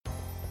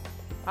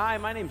Hi,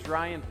 my name's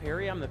Ryan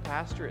Perry. I'm the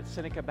pastor at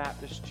Seneca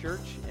Baptist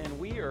Church, and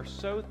we are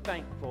so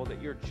thankful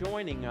that you're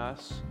joining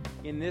us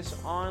in this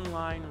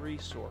online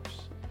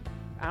resource.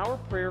 Our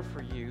prayer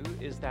for you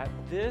is that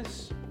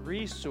this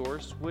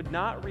resource would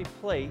not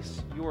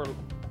replace your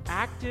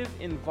active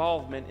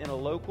involvement in a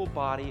local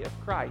body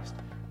of Christ,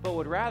 but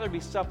would rather be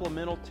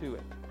supplemental to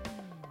it.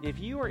 If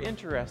you are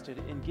interested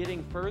in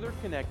getting further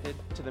connected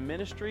to the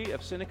ministry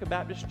of Seneca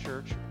Baptist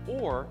Church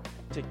or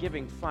to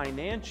giving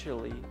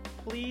financially,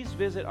 please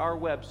visit our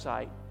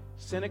website,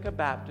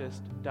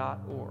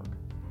 senecabaptist.org.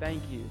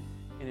 Thank you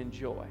and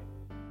enjoy.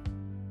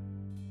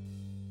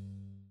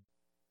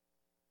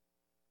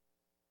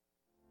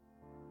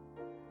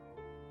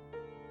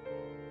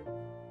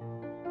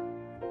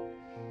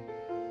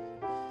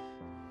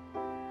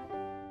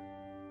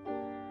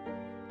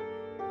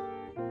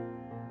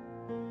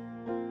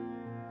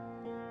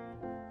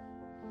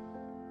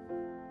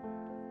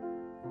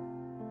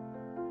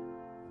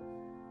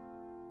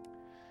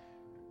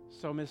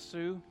 So, Miss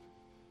Sue,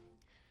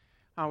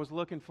 I was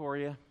looking for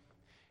you,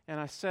 and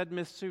I said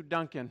Miss Sue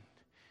Duncan,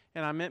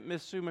 and I meant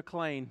Miss Sue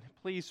McLean.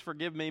 Please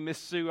forgive me, Miss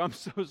Sue. I'm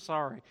so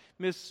sorry.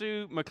 Miss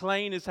Sue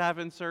McLean is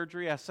having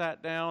surgery. I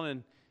sat down,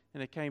 and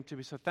it came to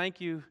me. So thank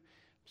you.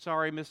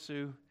 Sorry, Miss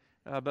Sue.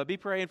 But be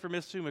praying for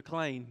Miss Sue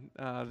McLean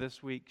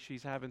this week.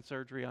 She's having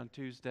surgery on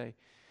Tuesday.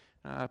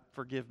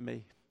 Forgive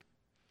me.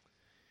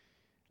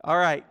 All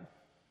right.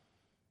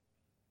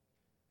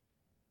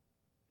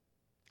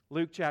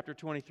 Luke chapter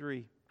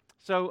 23.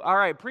 So, all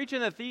right, preaching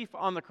the thief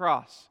on the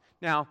cross.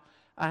 Now,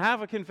 I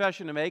have a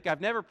confession to make. I've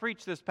never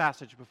preached this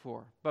passage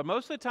before, but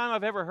most of the time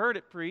I've ever heard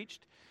it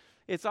preached,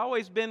 it's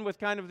always been with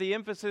kind of the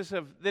emphasis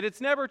of that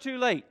it's never too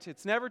late.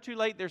 It's never too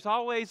late. There's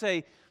always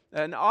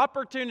an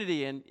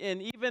opportunity, and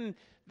even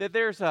that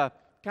there's a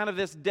kind of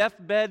this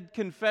deathbed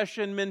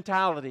confession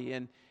mentality.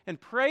 And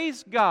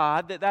praise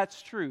God that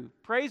that's true.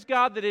 Praise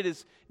God that it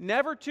is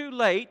never too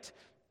late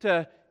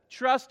to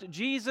trust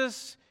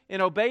Jesus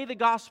and obey the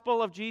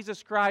gospel of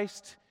Jesus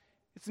Christ.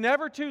 It's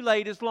never too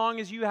late as long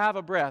as you have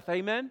a breath.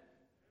 Amen?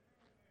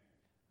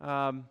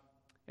 And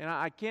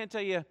I can't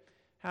tell you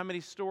how many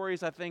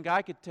stories I think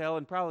I could tell,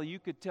 and probably you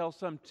could tell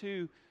some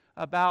too,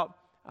 about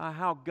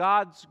how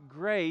God's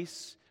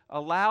grace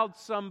allowed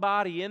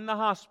somebody in the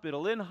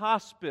hospital, in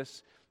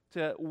hospice,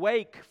 to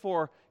wake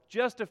for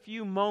just a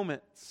few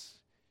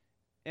moments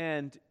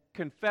and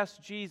confess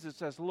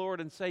Jesus as Lord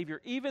and Savior.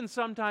 Even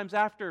sometimes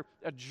after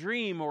a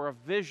dream or a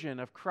vision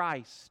of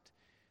Christ,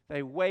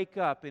 they wake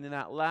up, and in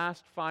that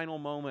last final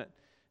moment,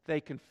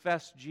 they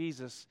confess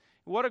Jesus.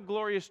 What a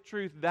glorious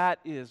truth that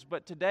is.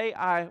 But today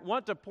I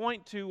want to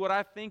point to what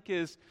I think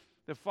is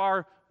the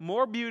far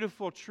more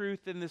beautiful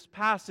truth in this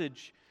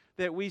passage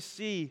that we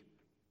see.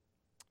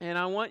 And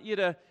I want you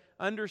to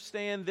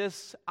understand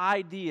this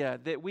idea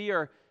that we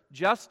are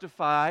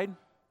justified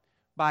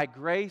by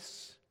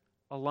grace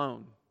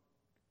alone.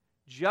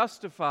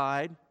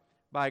 Justified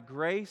by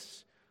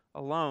grace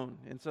alone.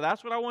 And so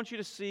that's what I want you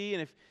to see.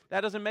 And if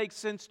that doesn't make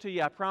sense to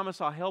you, I promise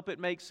I'll help it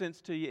make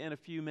sense to you in a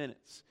few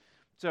minutes.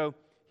 So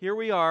here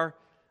we are.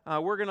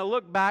 We're going to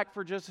look back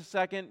for just a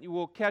second.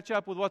 We'll catch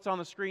up with what's on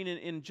the screen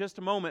in just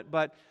a moment.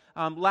 But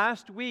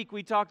last week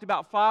we talked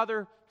about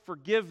Father,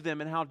 forgive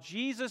them, and how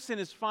Jesus in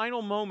His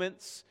final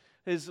moments,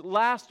 His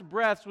last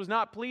breaths, was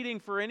not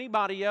pleading for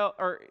anybody else,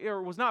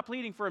 or was not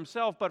pleading for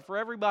Himself, but for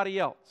everybody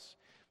else.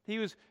 He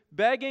was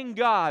begging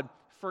God,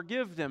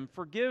 forgive them,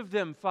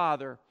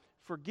 Father.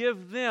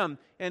 Forgive them.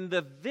 And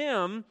the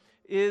them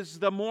is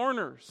the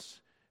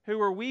mourners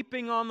who are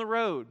weeping on the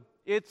road.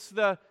 It's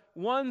the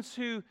ones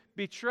who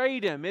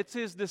betrayed Him. It's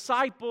His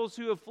disciples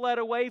who have fled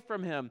away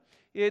from Him.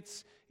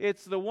 It's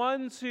the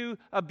ones who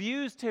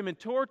abused Him and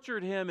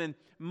tortured Him and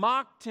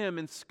mocked Him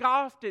and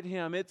scoffed at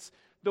Him. It's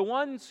the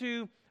ones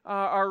who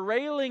are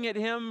railing at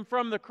Him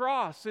from the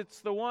cross.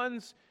 It's the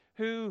ones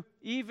who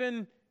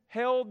even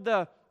held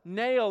the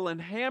nail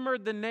and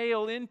hammered the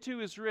nail into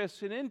His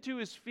wrists and into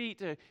His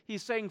feet.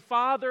 He's saying,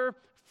 Father,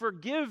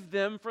 forgive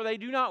them, for they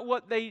do not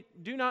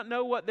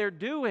know what they're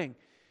doing.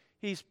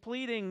 He's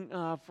pleading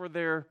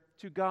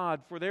to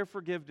God for their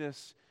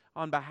forgiveness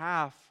on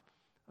behalf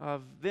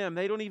of them.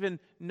 They don't even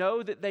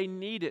know that they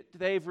need it.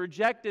 They've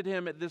rejected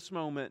Him at this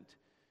moment,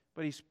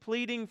 but He's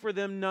pleading for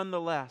them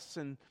nonetheless.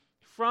 And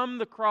from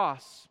the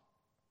cross,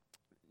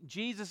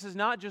 Jesus is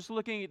not just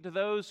looking at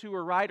those who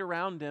are right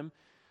around Him,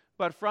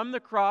 but from the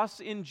cross,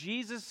 in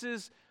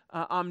Jesus'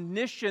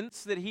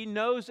 omniscience, that He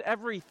knows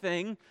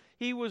everything,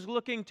 He was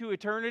looking to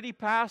eternity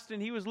past,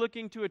 and He was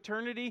looking to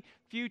eternity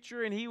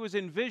future, and He was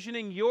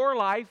envisioning your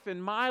life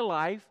and my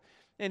life,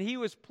 and He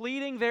was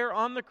pleading there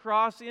on the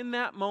cross in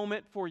that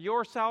moment for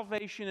your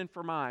salvation and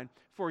for mine,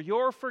 for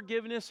your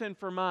forgiveness and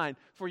for mine,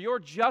 for your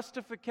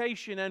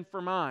justification and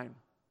for mine.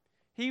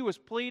 He was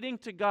pleading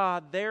to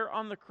God there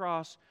on the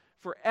cross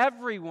for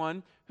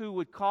everyone who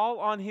would call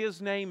on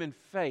His name in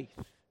faith.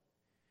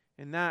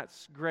 And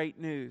that's great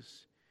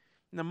news.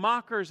 And the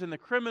mockers and the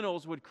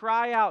criminals would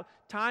cry out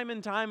time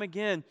and time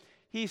again,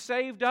 He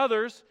saved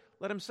others,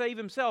 let Him save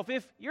Himself.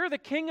 If you're the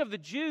King of the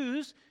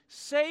Jews,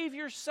 save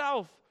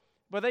yourself.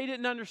 But they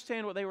didn't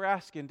understand what they were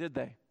asking, did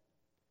they?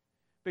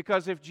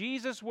 Because if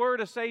Jesus were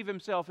to save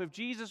himself, if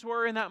Jesus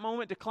were in that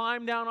moment to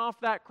climb down off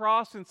that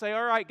cross and say,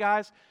 all right,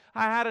 guys,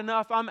 I had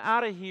enough, I'm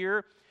out of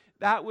here,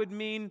 that would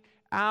mean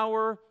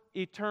our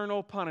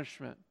eternal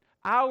punishment,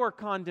 our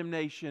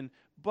condemnation.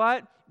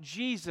 But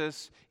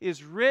Jesus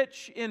is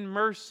rich in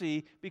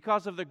mercy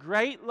because of the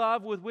great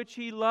love with which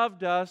He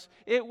loved us.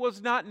 It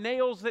was not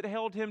nails that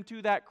held Him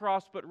to that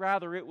cross, but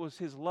rather it was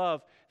His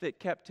love that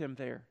kept Him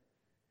there.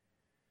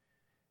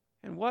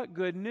 And what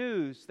good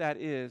news that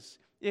is.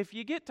 If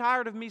you get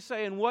tired of me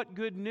saying what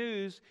good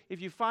news,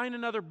 if you find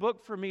another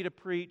book for me to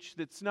preach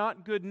that's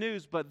not good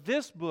news, but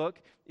this book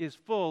is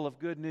full of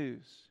good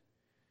news.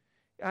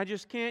 I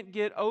just can't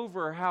get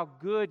over how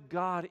good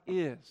God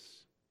is.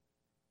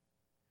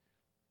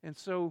 And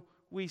so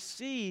we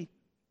see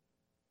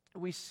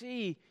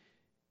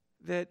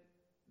that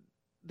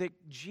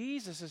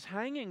Jesus is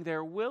hanging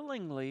there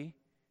willingly,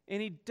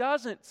 and He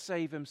doesn't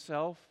save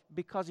Himself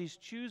because He's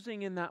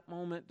choosing in that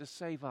moment to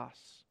save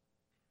us.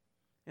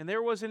 And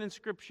there was an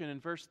inscription in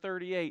verse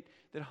 38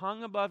 that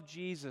hung above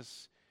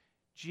Jesus.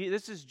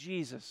 This is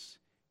Jesus,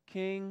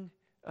 King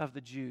of the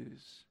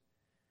Jews.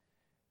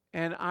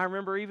 And I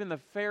remember even the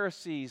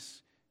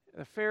Pharisees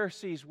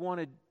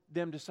wanted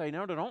them to say,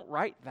 no, don't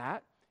write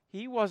that.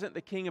 He wasn't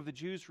the King of the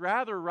Jews.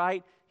 Rather,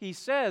 write, He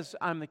says,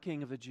 I'm the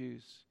King of the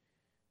Jews.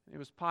 It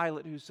was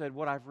Pilate who said,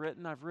 what I've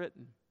written, I've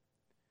written.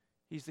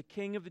 He's the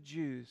King of the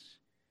Jews.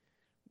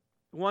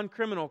 One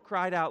criminal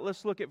cried out.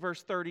 Let's look at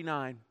verse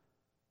 39.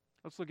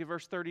 Let's look at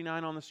verse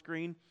 39 on the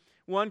screen.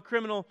 One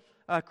criminal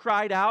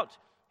cried out.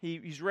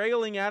 He's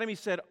railing at him. He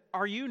said,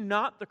 are you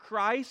not the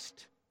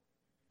Christ?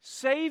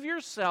 Save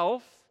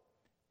yourself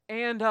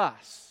and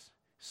us.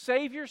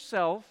 Save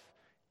yourself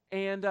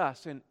and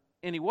us. And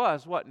he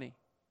was, wasn't he?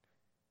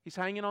 He's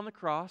hanging on the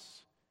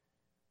cross.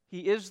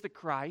 He is the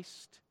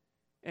Christ.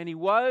 And He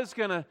was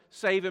going to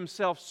save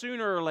Himself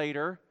sooner or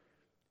later.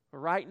 But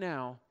right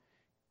now,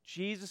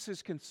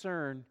 Jesus'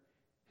 concern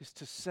is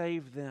to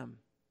save them.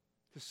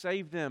 To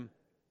save them.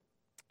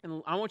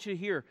 And I want you to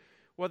hear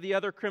what the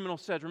other criminal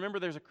said. Remember,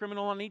 there's a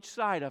criminal on each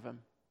side of him.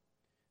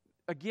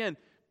 Again,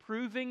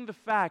 proving the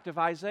fact of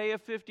Isaiah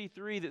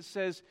 53 that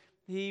says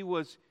he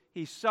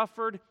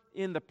suffered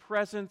in the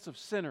presence of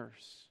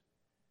sinners.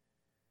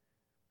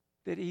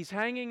 That He's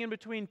hanging in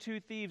between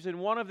two thieves, and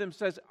one of them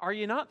says, are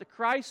you not the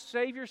Christ?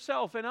 Save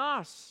yourself and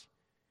us.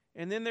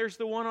 And then there's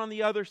the one on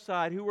the other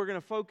side who we're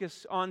going to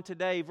focus on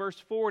today. Verse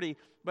 40,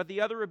 but the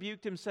other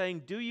rebuked him,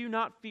 saying, do you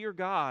not fear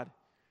God,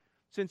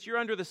 since you're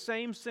under the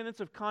same sentence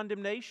of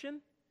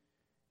condemnation?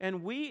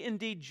 And we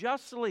indeed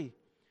justly,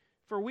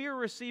 for we are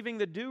receiving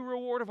the due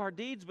reward of our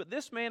deeds, but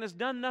this man has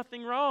done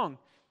nothing wrong.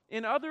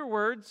 In other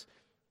words,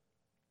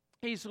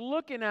 he's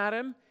looking at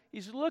him,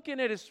 he's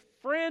looking at his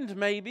friend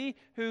maybe,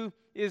 who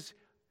is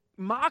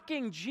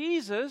mocking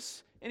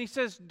Jesus, and he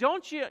says,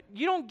 you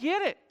don't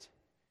get it.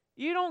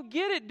 You don't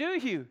get it, do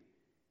you?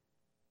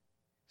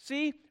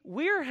 See,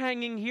 we're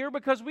hanging here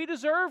because we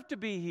deserve to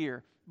be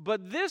here.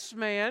 But this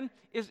man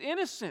is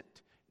innocent.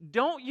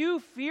 Don't you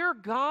fear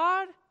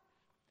God?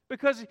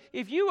 Because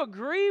if you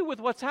agree with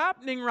what's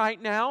happening right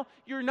now,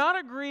 you're not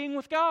agreeing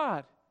with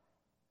God.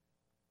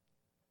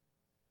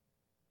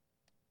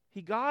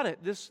 He got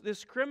it.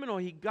 This criminal,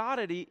 he got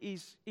it.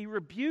 He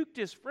rebuked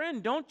his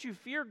friend. Don't you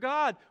fear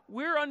God?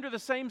 We're under the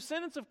same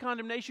sentence of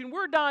condemnation.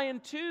 We're dying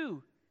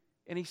too.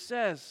 And he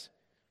says,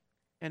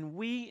 and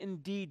we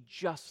indeed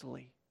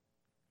justly.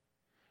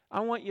 I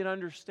want you to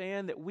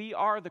understand that we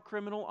are the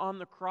criminal on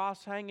the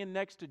cross hanging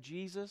next to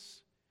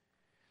Jesus.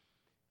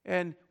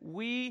 And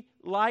we,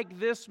 like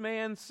this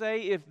man,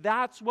 say, if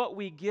that's what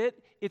we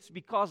get, it's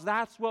because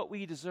that's what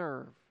we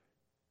deserve.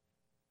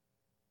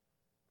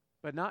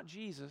 But not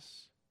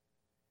Jesus.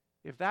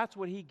 If that's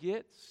what He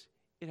gets,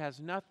 it has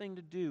nothing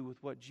to do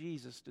with what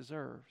Jesus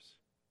deserves.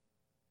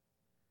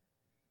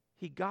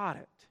 He got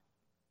it.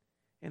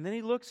 And then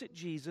He looks at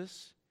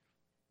Jesus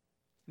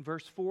in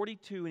verse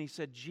 42 and He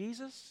said,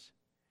 Jesus,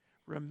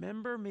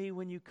 remember me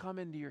when you come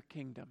into your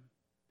kingdom.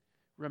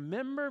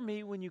 Remember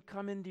me when you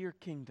come into your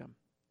kingdom.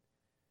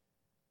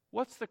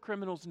 What's the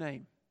criminal's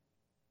name?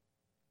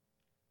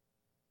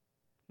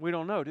 We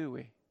don't know, do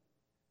we?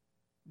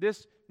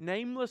 This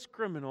nameless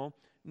criminal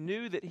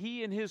knew that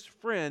he and his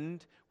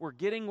friend were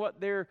getting what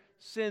their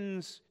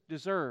sins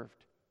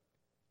deserved.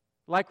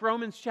 Like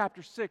Romans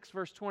chapter 6,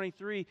 verse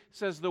 23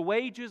 says, the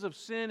wages of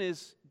sin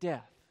is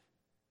death.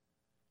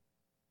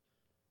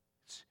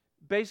 It's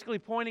basically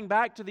pointing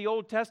back to the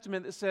Old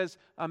Testament that says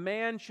a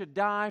man should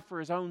die for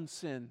his own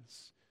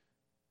sins.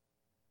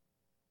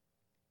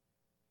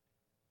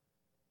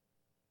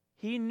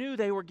 He knew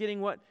they were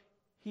getting what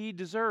he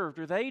deserved,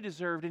 or they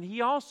deserved, and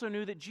he also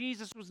knew that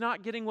Jesus was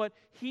not getting what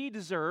he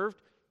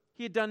deserved.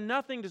 He had done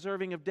nothing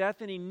deserving of death,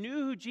 and he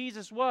knew who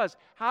Jesus was.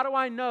 How do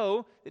I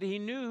know that he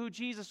knew who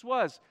Jesus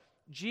was?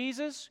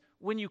 Jesus,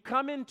 when you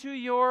come into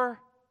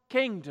your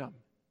kingdom.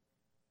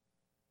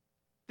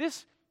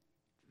 This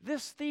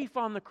thief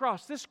on the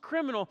cross, this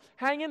criminal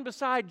hanging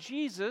beside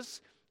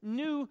Jesus,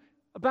 knew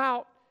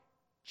about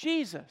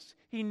Jesus.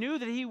 He knew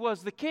that He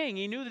was the King.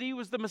 He knew that He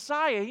was the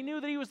Messiah. He knew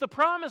that He was the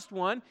promised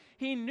one.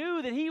 He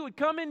knew that He would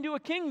come into a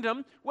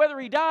kingdom whether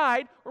He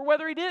died or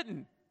whether He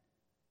didn't.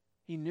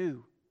 He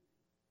knew.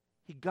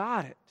 He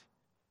got it.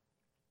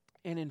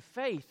 And in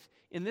faith,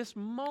 in this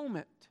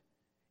moment,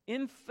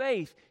 in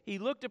faith, he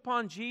looked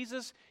upon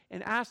Jesus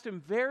and asked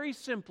Him very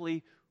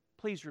simply,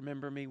 please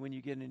remember me when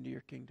you get into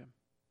your kingdom.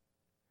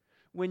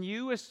 When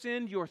you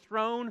ascend your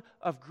throne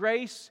of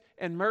grace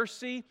and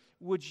mercy,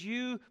 would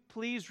you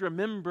please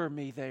remember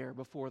me there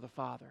before the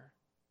Father?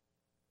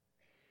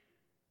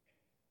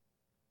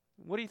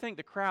 What do you think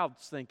the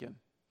crowd's thinking?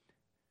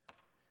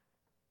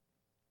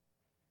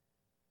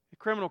 The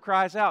criminal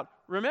cries out,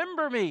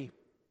 remember me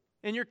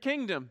in your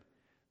kingdom.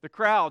 The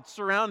crowd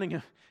surrounding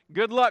him,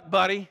 good luck,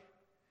 buddy.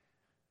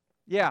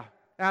 Yeah,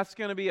 that's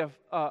going to be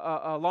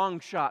a long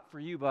shot for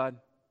you, bud.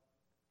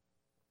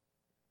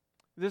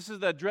 This is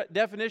the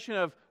definition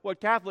of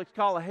what Catholics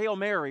call a Hail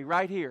Mary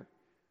right here.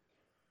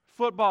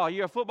 Football,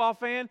 you're a football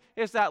fan?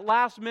 It's that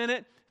last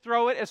minute,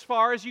 throw it as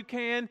far as you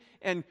can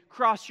and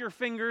cross your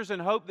fingers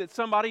and hope that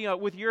somebody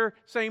with your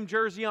same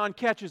jersey on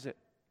catches it.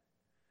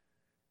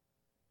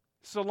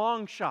 It's a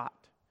long shot.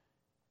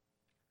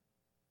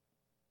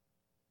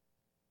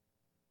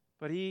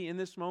 But in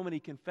this moment, he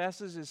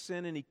confesses his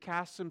sin and he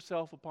casts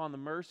himself upon the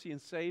mercy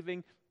and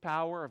saving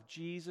power of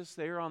Jesus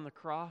there on the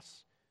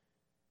cross.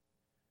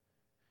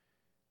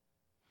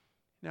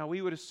 Now,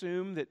 we would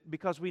assume that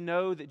because we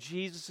know that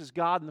Jesus is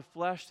God in the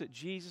flesh, that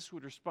Jesus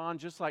would respond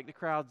just like the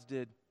crowds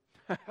did.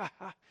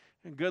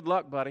 And good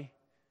luck, buddy.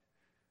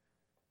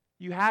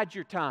 You had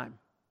your time.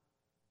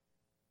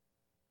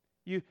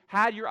 You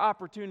had your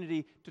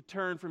opportunity to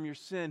turn from your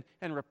sin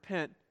and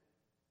repent.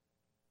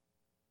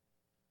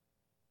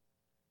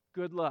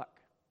 Good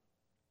luck.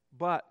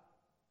 But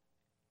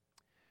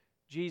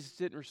Jesus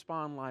didn't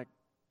respond like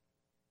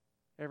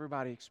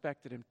everybody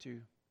expected Him to.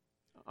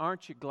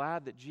 Aren't you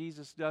glad that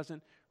Jesus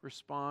doesn't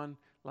respond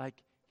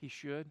like He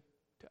should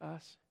to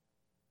us?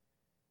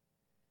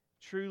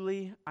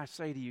 Truly, I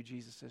say to you,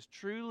 Jesus says,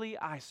 truly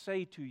I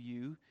say to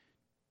you,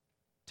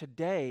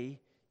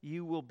 today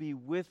you will be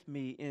with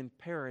me in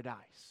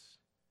paradise.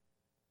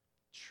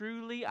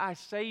 Truly I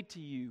say to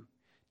you,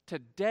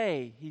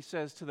 today, He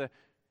says to the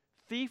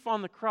thief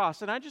on the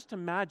cross. And I just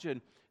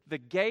imagine the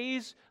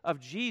gaze of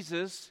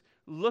Jesus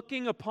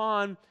looking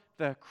upon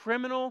the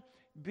criminal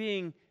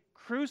being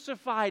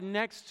crucified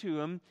next to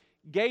Him,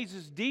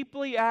 gazes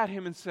deeply at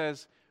Him and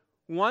says,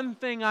 one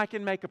thing I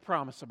can make a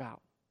promise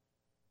about.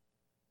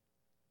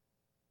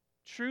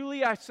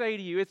 Truly I say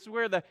to you, it's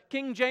where the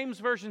King James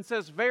Version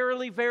says,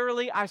 verily,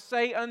 verily, I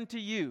say unto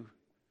you.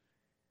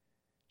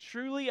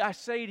 Truly I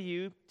say to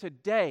you,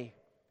 today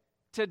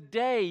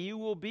you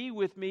will be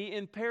with me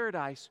in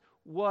paradise.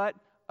 What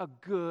a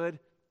good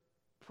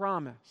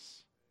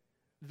promise.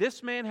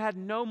 This man had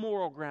no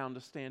moral ground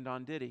to stand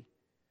on, did he?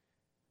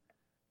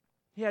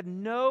 He had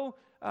no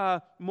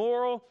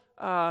moral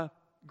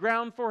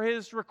ground for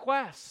his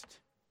request.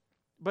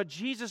 But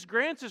Jesus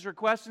grants his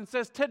request and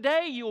says,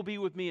 today you will be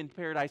with me in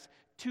paradise.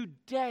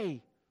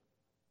 Today.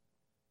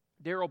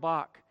 Darrell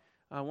Bock,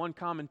 one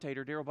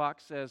commentator, Darrell Bock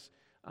says,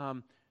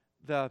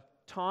 the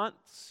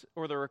taunts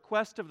or the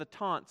request of the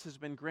taunts has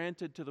been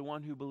granted to the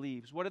one who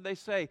believes. What did they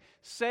say?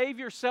 Save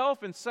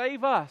yourself and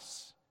save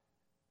us.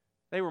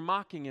 They were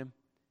mocking him.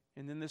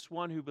 And then this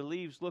one who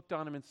believes looked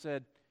on him and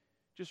said,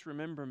 just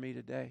remember me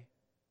today.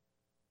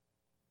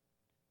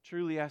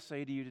 Truly I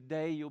say to you,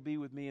 today you'll be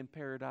with me in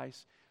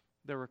paradise.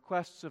 The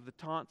requests of the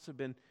taunts have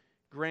been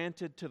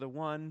granted to the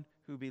one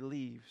who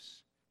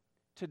believes.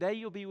 Today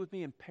you'll be with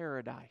me in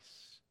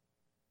paradise.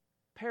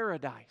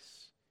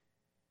 Paradise.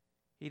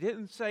 He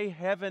didn't say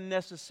heaven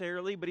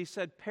necessarily, but he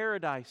said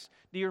paradise.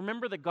 Do you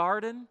remember the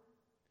garden?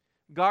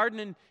 Garden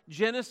in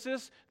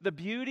Genesis, the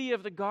beauty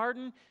of the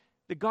garden.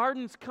 The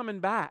garden's coming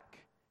back,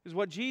 is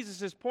what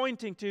Jesus is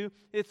pointing to.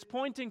 It's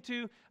pointing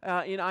to,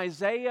 in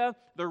Isaiah,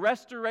 the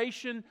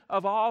restoration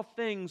of all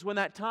things. When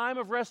that time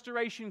of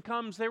restoration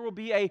comes, there will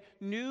be a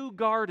new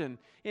garden.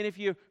 And if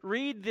you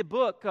read the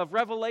book of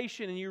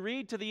Revelation and you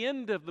read to the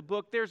end of the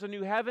book, there's a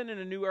new heaven and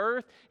a new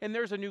earth, and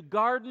there's a new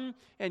garden.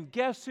 And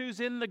guess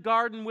who's in the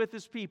garden with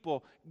His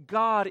people?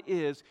 God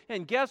is.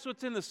 And guess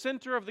what's in the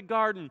center of the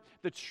garden?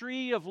 The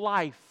tree of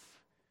life,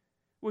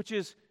 which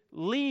is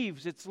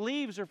leaves. Its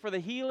leaves are for the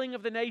healing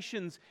of the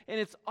nations, and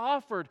it's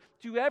offered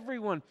to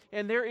everyone.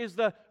 And there is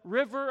the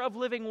river of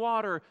living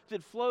water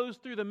that flows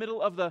through the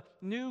middle of the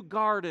new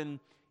garden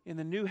in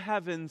the new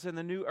heavens and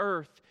the new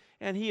earth.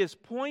 And He is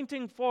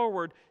pointing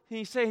forward.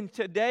 He's saying,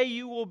 today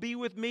you will be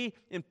with me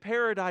in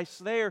paradise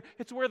there.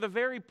 It's where the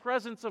very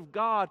presence of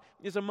God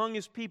is among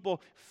His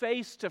people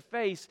face to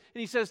face.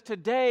 And He says,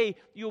 today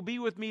you'll be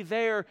with me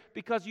there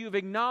because you've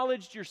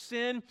acknowledged your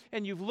sin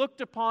and you've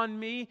looked upon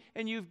me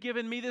and you've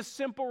given me this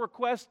simple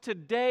request.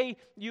 Today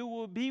you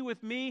will be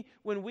with me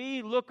when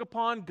we look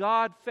upon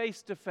God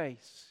face to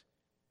face.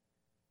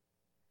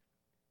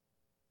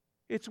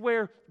 It's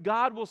where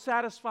God will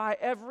satisfy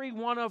every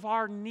one of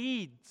our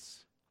needs.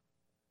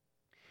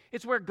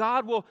 It's where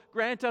God will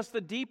grant us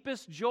the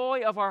deepest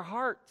joy of our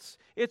hearts.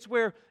 It's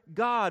where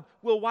God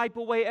will wipe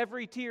away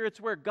every tear. It's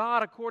where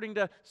God, according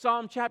to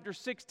Psalm chapter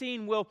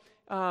 16, will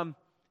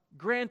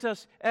grant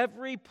us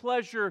every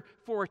pleasure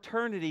for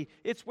eternity.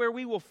 It's where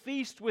we will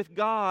feast with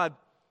God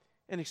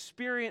and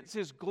experience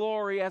His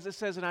glory, as it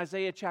says in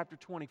Isaiah chapter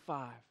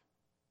 25.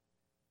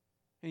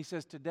 And He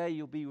says, today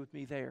you'll be with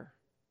me there.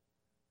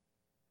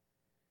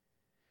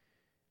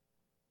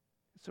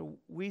 So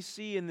we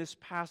see in this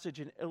passage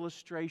an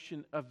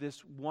illustration of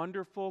this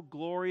wonderful,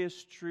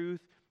 glorious truth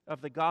of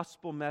the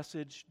gospel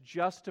message,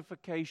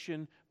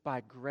 justification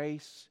by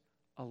grace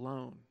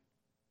alone.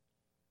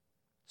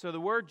 So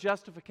the word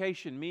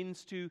justification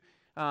means to,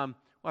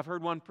 I've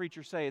heard one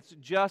preacher say, it's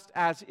just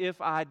as if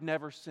I'd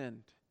never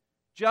sinned.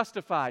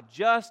 Justified,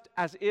 just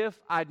as if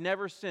I'd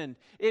never sinned.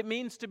 It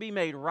means to be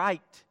made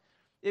right.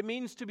 It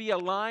means to be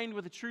aligned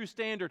with a true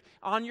standard.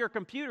 On your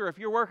computer, if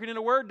you're working in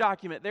a Word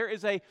document, there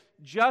is a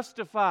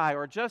justify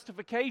or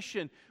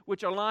justification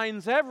which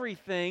aligns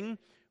everything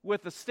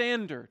with the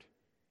standard.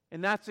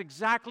 And that's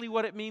exactly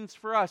what it means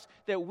for us,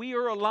 that we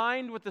are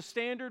aligned with the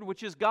standard,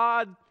 which is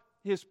God,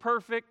 His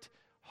perfect,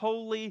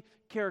 holy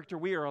character.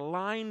 We are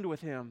aligned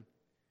with Him.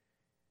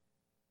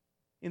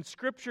 In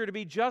Scripture, to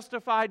be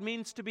justified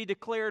means to be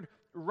declared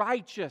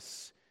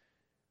righteous,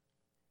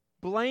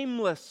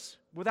 blameless,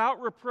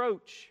 without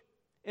reproach.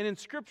 And in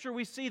Scripture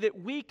we see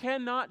that we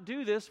cannot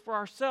do this for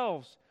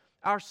ourselves.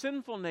 Our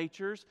sinful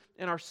natures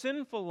and our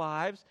sinful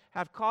lives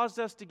have caused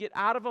us to get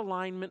out of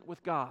alignment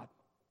with God.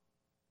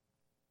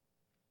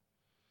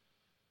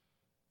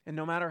 And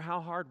no matter how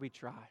hard we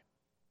try,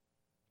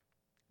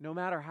 no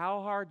matter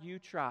how hard you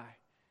try,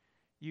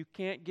 you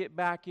can't get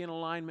back in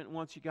alignment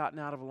once you've gotten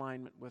out of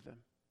alignment with Him.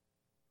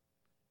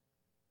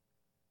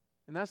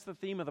 And that's the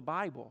theme of the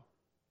Bible,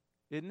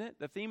 isn't it?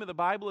 The theme of the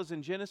Bible is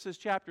in Genesis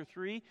chapter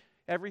 3,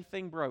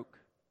 everything broke.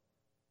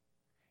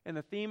 And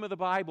the theme of the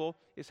Bible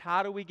is,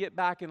 how do we get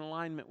back in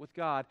alignment with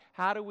God?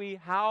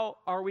 How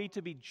are we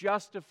to be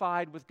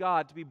justified with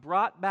God, to be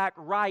brought back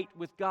right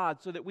with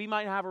God, so that we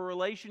might have a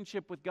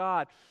relationship with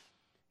God?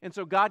 And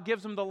so God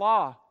gives them the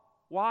law.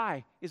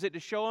 Why? Is it to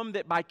show them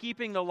that by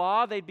keeping the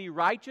law they'd be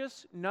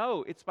righteous?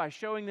 No, it's by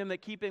showing them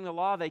that keeping the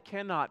law they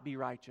cannot be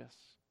righteous.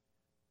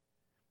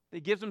 He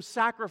gives them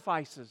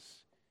sacrifices.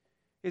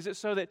 Is it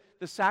so that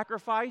the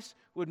sacrifice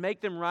would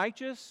make them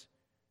righteous?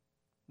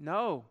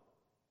 No.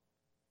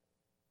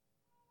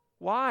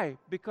 Why?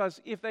 Because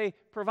if they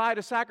provide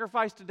a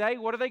sacrifice today,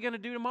 what are they going to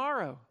do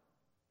tomorrow?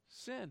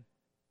 Sin.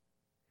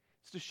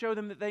 It's to show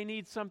them that they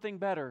need something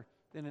better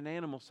than an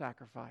animal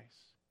sacrifice.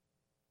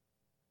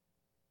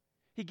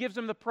 He gives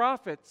them the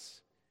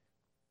prophets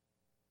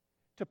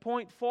to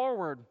point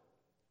forward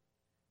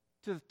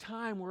to the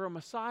time where a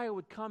Messiah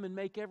would come and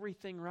make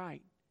everything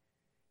right.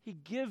 He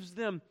gives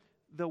them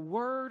the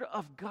Word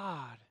of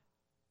God.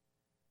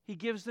 He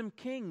gives them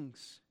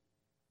kings.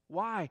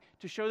 Why?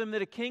 To show them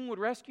that a king would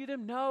rescue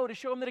them? No, to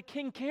show them that a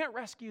king can't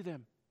rescue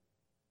them.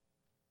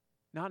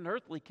 Not an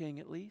earthly king,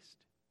 at least.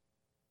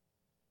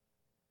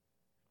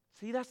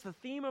 See, that's the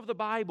theme of the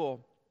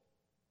Bible.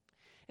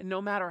 And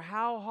no matter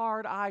how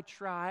hard I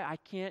try, I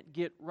can't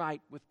get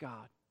right with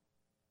God.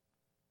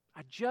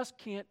 I just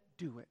can't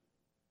do it.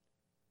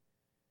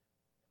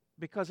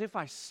 Because if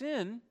I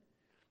sin,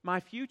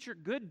 my future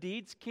good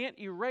deeds can't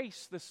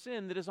erase the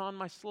sin that is on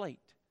my slate.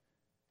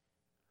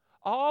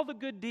 All the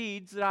good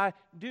deeds that I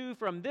do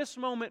from this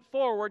moment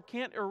forward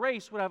can't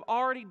erase what I've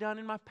already done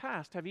in my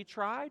past. Have you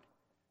tried?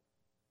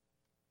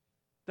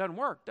 Doesn't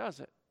work, does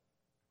it?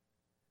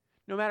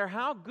 No matter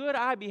how good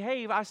I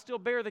behave, I still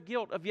bear the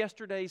guilt of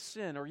yesterday's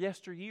sin or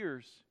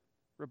yesteryear's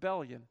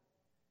rebellion.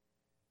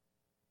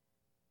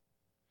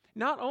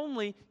 Not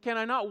only can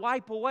I not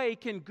wipe away,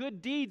 can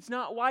good deeds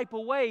not wipe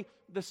away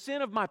the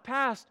sin of my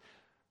past,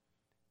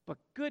 but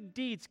good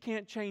deeds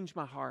can't change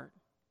my heart.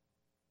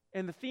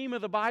 And the theme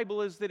of the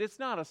Bible is that it's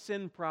not a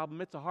sin problem,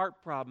 it's a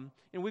heart problem.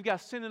 And we've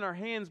got sin in our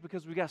hands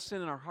because we've got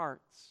sin in our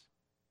hearts.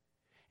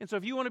 And so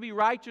if you want to be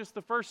righteous,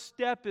 the first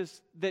step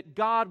is that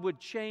God would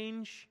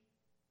change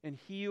and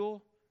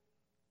heal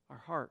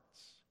our hearts.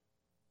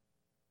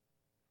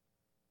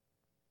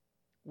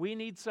 We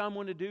need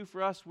someone to do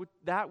for us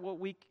that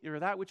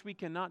which we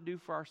cannot do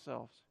for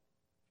ourselves.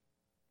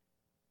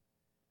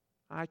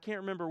 I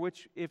can't remember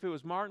if it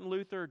was Martin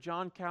Luther or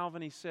John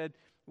Calvin. He said,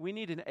 we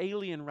need an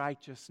alien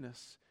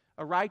righteousness.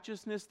 A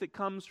righteousness that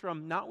comes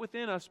from not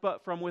within us,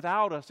 but from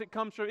without us.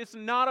 It's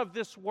not of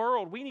this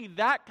world. We need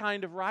that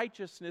kind of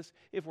righteousness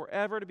if we're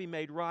ever to be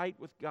made right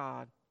with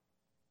God.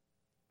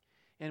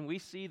 And we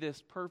see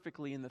this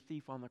perfectly in the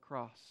thief on the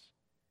cross.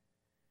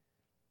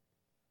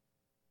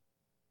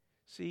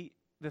 See,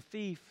 the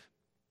thief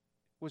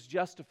was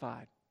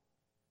justified,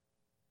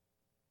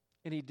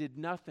 and he did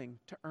nothing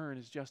to earn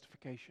his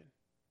justification.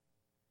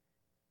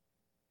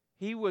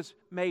 He was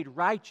made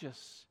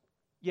righteous,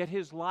 yet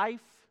his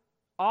life,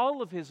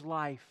 all of his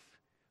life,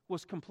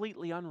 was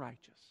completely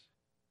unrighteous.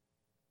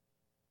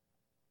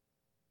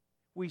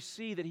 We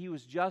see that he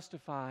was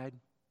justified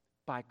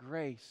by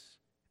grace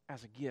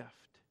as a gift.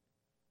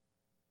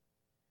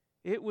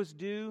 It was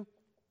due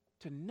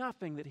to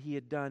nothing that he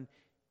had done.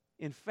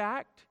 In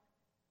fact,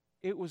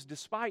 it was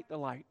despite the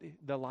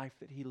life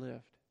that he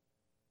lived.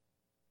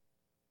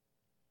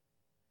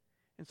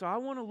 And so I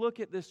want to look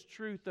at this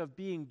truth of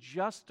being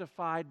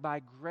justified by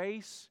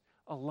grace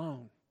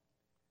alone.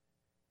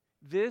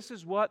 This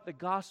is what the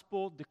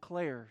gospel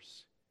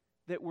declares,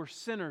 that we're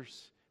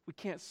sinners. We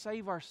can't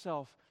save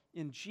ourselves.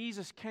 And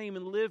Jesus came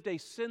and lived a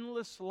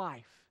sinless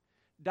life,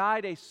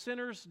 died a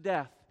sinner's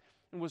death,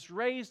 and was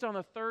raised on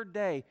the third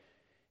day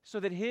so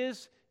that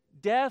His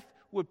death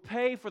would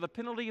pay for the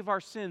penalty of our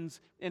sins,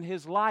 and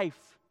His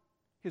life,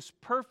 His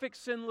perfect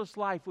sinless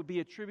life, would be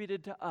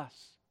attributed to us.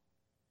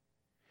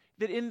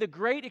 That in the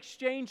great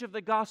exchange of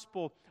the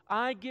gospel,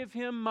 I give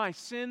Him my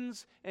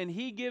sins and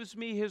He gives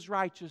me His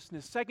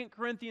righteousness. 2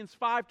 Corinthians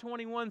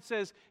 5:21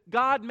 says,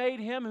 God made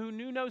Him who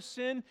knew no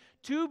sin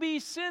to be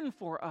sin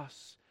for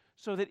us,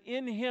 so that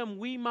in Him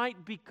we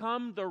might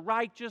become the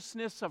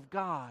righteousness of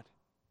God.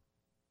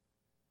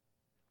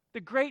 The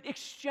great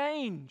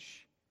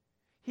exchange.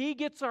 He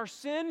gets our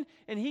sin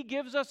and He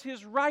gives us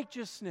His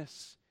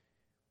righteousness.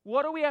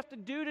 What do we have to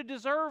do to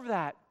deserve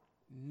that?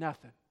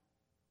 Nothing.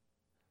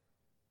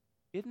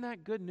 Isn't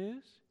that good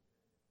news?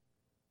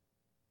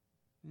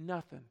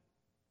 Nothing.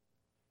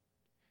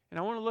 And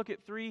I want to look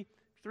at three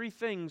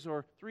things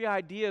or three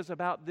ideas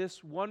about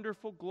this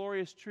wonderful,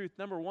 glorious truth.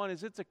 Number one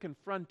is it's a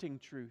confronting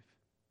truth.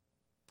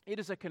 It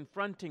is a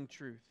confronting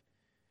truth.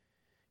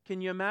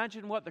 Can you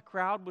imagine what the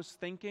crowd was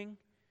thinking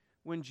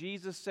when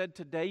Jesus said,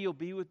 today you'll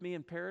be with me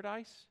in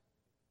paradise?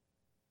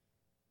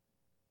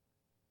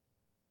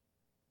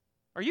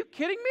 Are you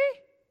kidding me?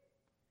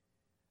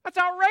 That's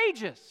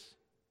outrageous.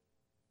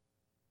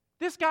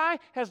 This guy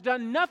has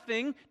done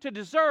nothing to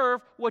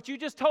deserve what you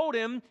just told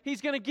him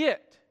he's going to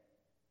get.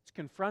 It's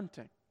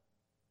confronting.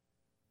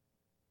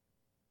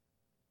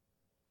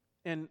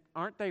 And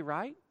aren't they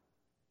right?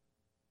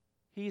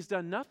 He's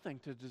done nothing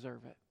to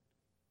deserve it.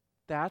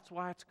 That's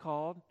why it's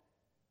called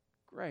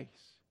grace.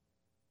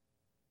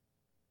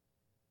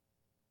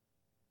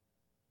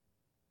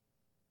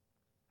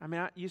 I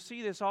mean, you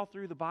see this all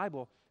through the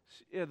Bible.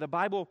 The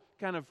Bible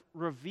kind of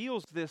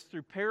reveals this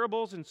through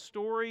parables and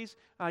stories.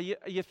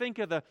 You think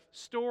of the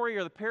story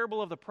or the parable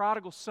of the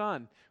prodigal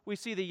son. We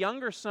see the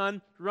younger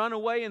son run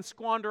away and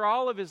squander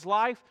all of his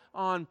life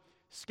on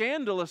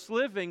scandalous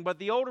living, but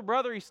the older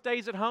brother, he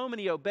stays at home and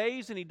he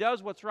obeys and he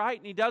does what's right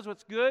and he does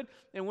what's good.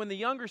 And when the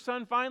younger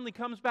son finally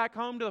comes back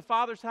home to the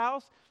father's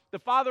house, the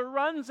father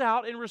runs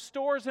out and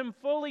restores him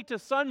fully to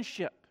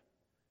sonship.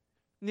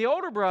 And the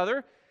older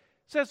brother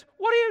says,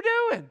 "What are you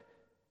doing?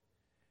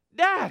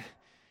 Dad,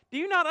 do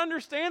you not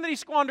understand that he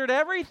squandered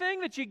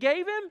everything that you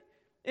gave him?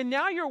 And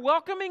now you're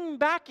welcoming him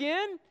back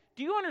in?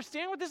 Do you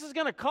understand what this is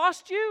going to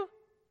cost you?"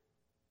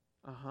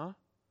 I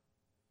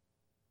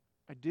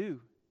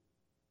do.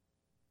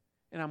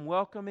 And I'm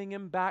welcoming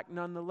him back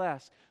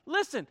nonetheless.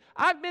 Listen,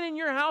 I've been in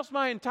your house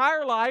my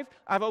entire life.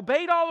 I've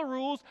obeyed all the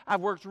rules.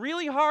 I've worked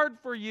really hard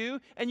for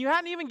you. And you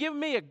hadn't even given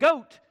me a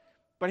goat.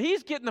 But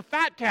he's getting the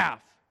fat calf.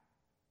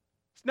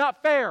 It's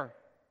not fair.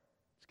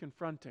 It's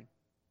confronting.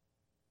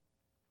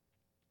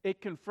 It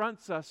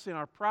confronts us in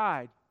our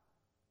pride.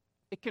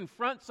 It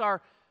confronts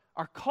our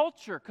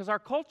culture, because our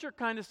culture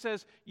kind of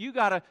says you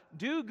got to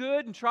do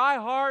good and try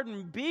hard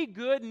and be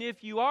good, and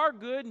if you are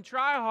good and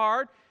try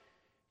hard,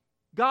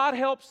 God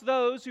helps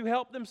those who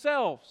help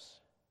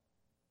themselves.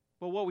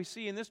 But what we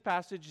see in this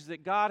passage is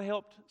that God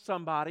helped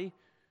somebody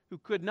who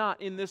could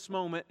not in this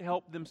moment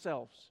help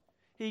themselves.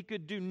 He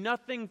could do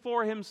nothing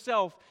for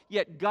himself,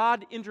 yet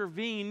God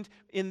intervened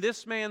in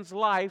this man's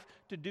life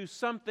to do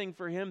something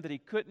for him that he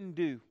couldn't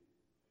do.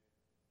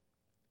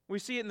 We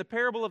see it in the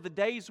parable of the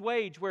day's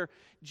wage, where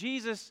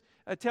Jesus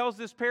tells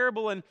this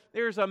parable, and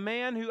there's a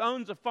man who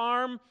owns a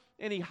farm,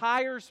 and he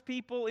hires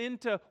people in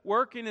to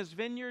work in his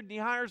vineyard. And he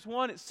hires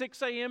one at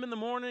 6 a.m. in the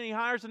morning, he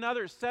hires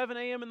another at 7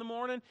 a.m. in the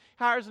morning,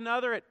 hires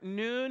another at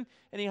noon,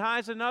 and he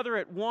hires another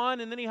at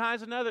 1, and then he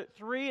hires another at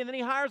 3, and then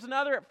he hires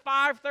another at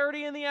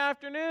 5:30 in the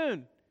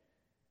afternoon.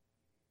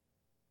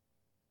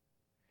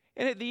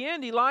 And at the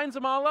end, he lines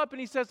them all up,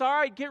 and he says, "All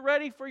right, get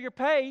ready for your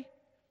pay."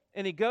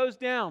 And he goes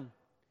down.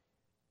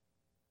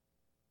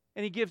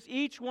 And he gives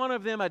each one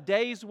of them a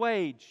day's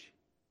wage.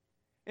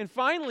 And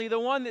finally, the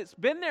one that's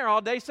been there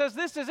all day says,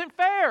 "This isn't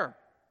fair.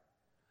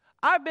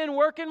 I've been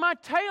working my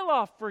tail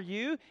off for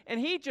you, and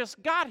he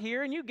just got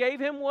here, and you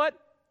gave him what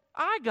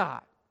I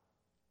got.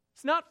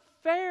 It's not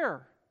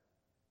fair."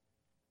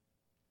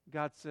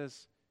 God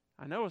says,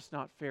 "I know it's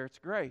not fair. It's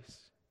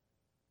grace.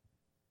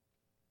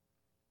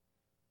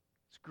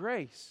 It's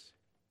grace."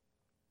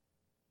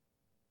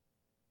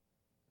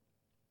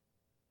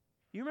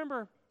 You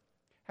remember...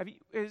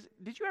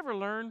 Did you ever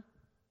learn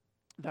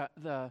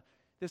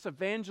this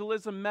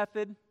evangelism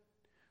method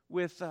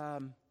with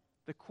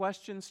the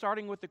question,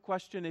 starting with the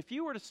question, if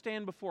you were to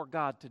stand before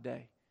God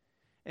today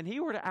and He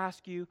were to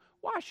ask you,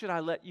 "Why should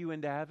I let you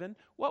into heaven?"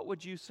 what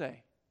would you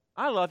say?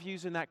 I love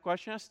using that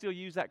question. I still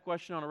use that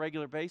question on a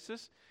regular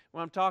basis.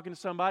 When I'm talking to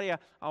somebody,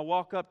 I'll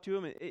walk up to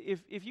them.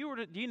 If you were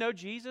to, do you know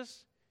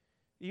Jesus?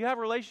 Do you have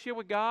a relationship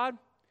with God?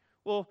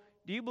 Well,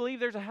 do you believe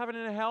there's a heaven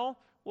and a hell?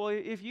 well,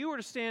 if you were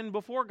to stand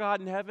before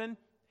God in heaven,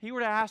 He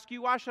were to ask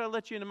you, why should I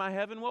let you into my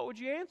heaven? What would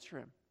you answer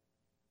Him?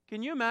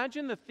 Can you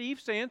imagine the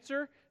thief's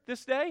answer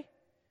this day?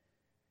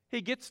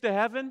 He gets to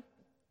heaven.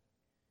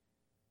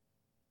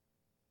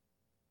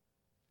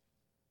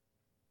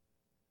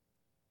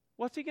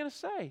 What's he going to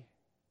say?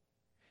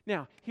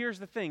 Now, here's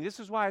the thing. This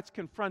is why it's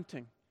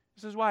confronting.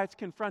 This is why it's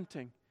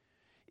confronting.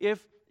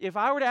 If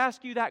I were to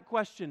ask you that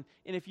question,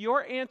 and if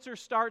your answer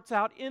starts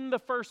out in the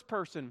first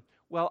person,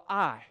 well,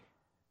 I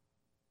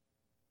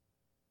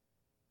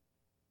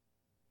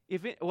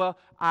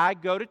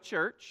go to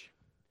church.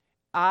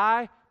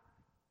 I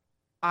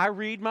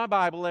read my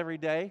Bible every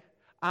day.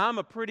 I'm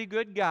a pretty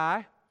good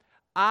guy.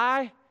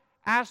 I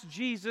ask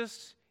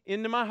Jesus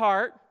into my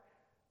heart.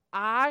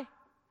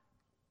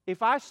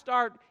 If I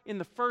start in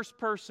the first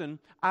person,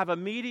 I've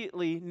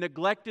immediately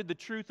neglected the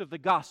truth of the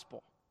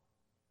gospel.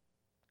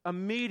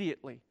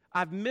 Immediately.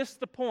 I've missed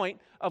the point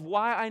of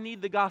why I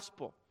need the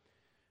gospel.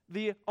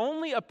 The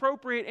only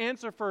appropriate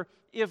answer for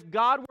if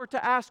God were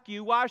to ask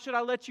you, why should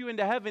I let you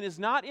into heaven, is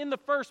not in the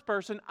first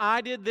person,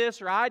 I did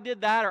this or I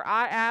did that or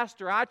I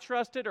asked or I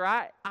trusted or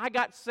I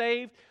got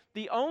saved.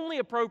 The only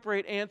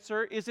appropriate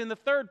answer is in the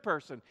third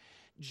person.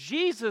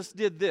 Jesus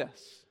did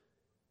this.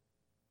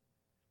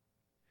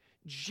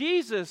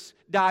 Jesus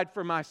died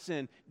for my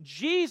sin.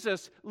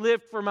 Jesus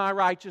lived for my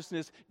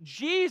righteousness.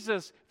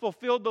 Jesus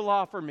fulfilled the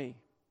law for me.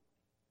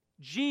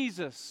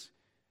 Jesus.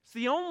 It's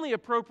the only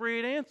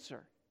appropriate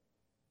answer.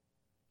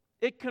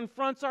 It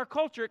confronts our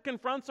culture. It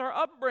confronts our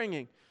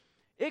upbringing.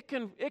 It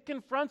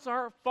confronts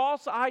our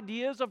false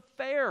ideas of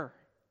fair.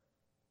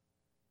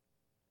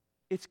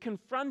 It's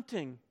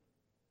confronting.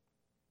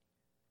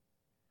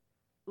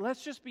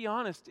 Let's just be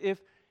honest.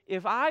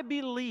 If I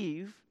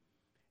believe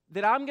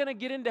that I'm going to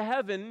get into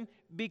heaven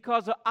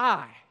because of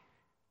I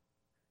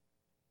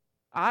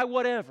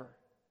whatever,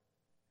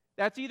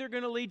 that's either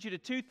going to lead you to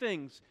two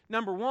things.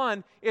 Number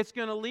one, it's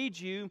going to lead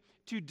you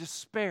to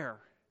despair.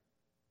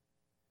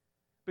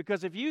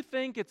 Because if you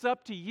think it's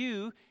up to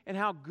you and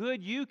how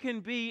good you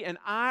can be and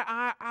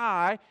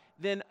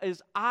then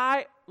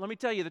let me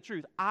tell you the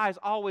truth, I is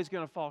always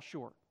going to fall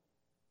short.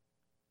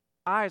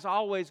 I is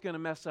always going to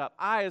mess up.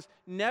 I is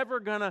never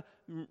going to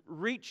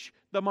reach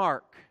the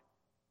mark.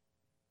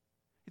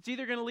 It's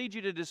either going to lead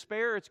you to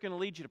despair or it's going to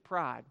lead you to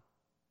pride.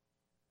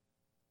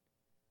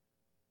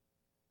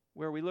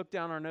 Where we look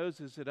down our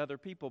noses at other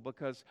people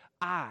because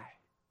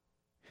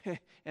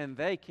and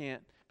they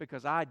can't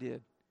because I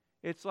did.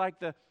 It's like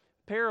the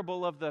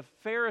parable of the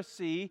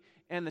Pharisee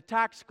and the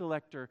tax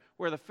collector,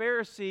 where the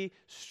Pharisee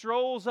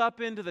strolls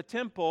up into the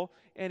temple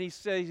and he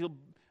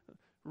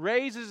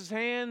raises his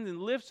hand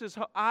and lifts his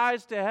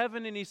eyes to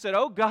heaven and he said,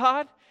 "Oh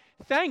God,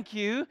 thank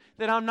you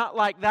that I'm not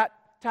like that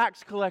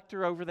tax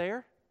collector over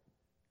there.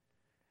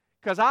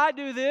 Because I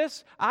do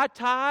this, I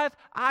tithe,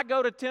 I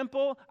go to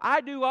temple,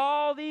 I do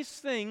all these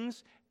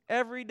things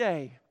every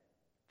day.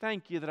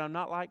 Thank you that I'm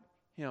not like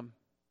him."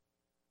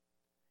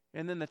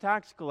 And then the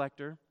tax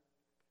collector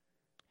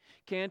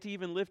can't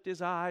even lift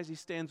his eyes. He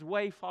stands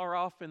way far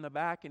off in the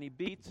back and he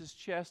beats his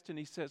chest and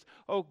he says,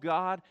 "Oh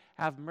God,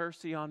 have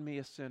mercy on me,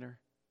 a sinner."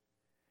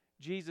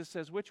 Jesus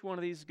says, which one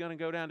of these is going to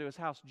go down to his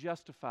house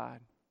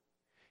justified?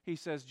 He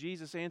says,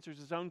 Jesus answers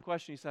his own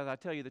question. He says, I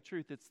tell you the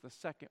truth, it's the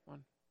second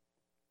one.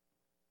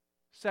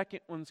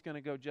 Second one's going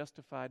to go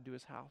justified to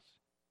his house.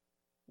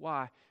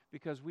 Why?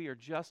 Because we are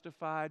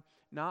justified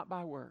not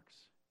by works,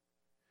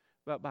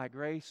 but by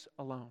grace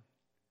alone.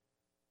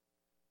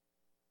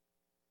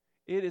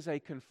 It is a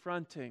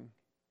confronting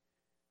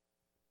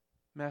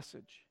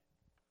message.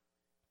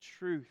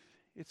 Truth.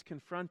 It's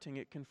confronting.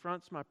 It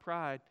confronts my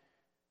pride,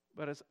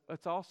 but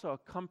it's also a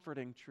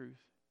comforting truth.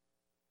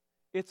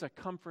 It's a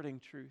comforting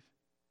truth.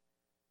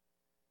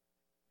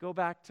 Go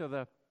back to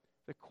the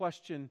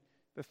question.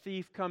 The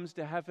thief comes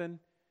to heaven,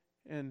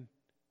 and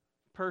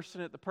person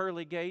at the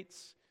pearly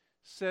gates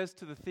says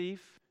to the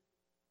thief,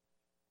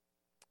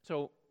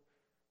 So,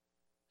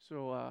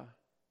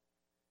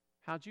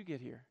 how'd you get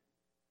here?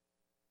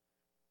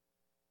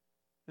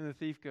 And the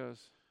thief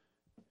goes,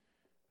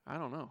 I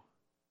don't know.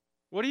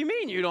 What do you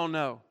mean you don't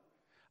know?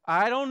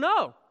 I don't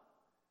know.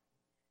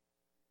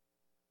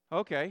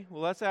 Okay,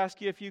 well, let's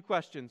ask you a few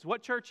questions.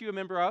 What church are you a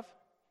member of?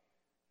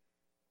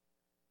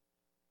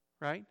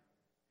 Right?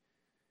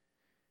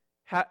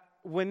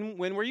 When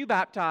were you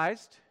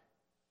baptized?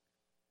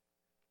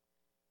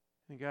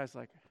 And the guy's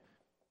like,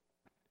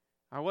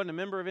 I wasn't a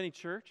member of any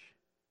church.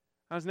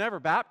 I was never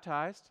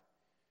baptized.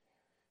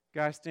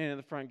 Guy standing at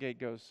the front gate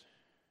goes,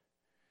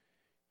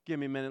 give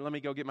me a minute. Let me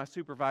go get my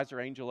supervisor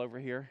angel over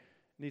here.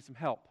 Need some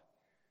help.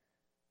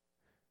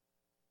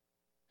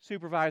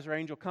 Supervisor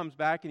angel comes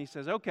back and he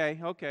says, okay.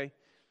 All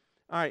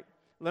right,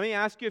 let me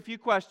ask you a few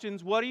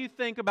questions. What do you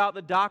think about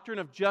the doctrine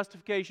of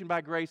justification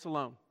by grace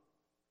alone?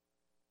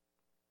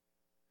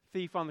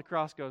 Thief on the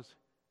cross goes,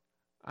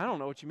 I don't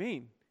know what you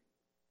mean.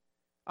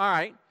 All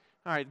right.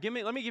 Let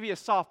me give you a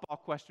softball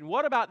question.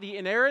 What about the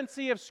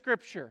inerrancy of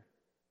Scripture?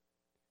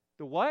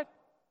 The what?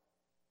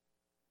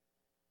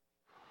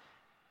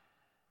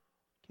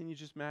 Can you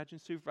just imagine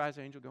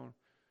Supervisor Angel going,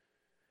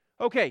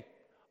 okay,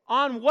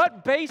 On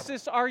what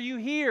basis are you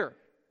here?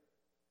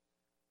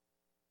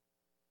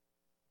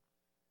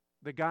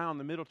 The guy on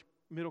the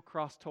middle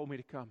cross told me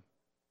to come.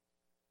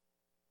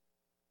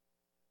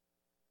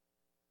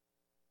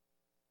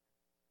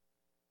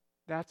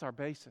 That's our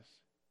basis.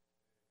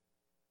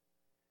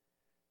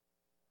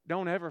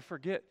 Don't ever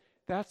forget,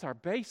 that's our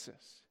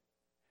basis.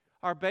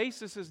 Our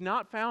basis is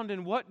not found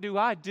in what do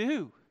I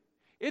do.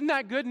 Isn't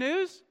that good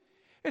news?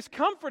 It's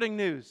comforting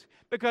news.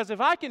 Because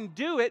if I can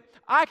do it,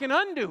 I can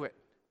undo it.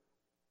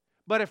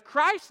 But if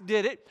Christ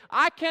did it,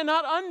 I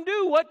cannot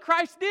undo what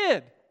Christ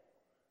did.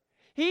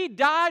 He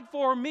died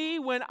for me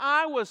when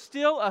I was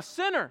still a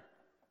sinner.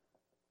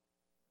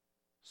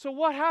 So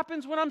what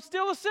happens when I'm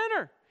still a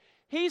sinner?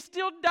 He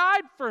still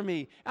died for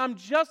me. I'm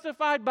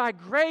justified by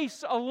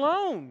grace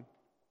alone.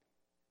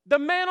 The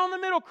man on the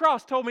middle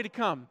cross told me to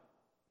come.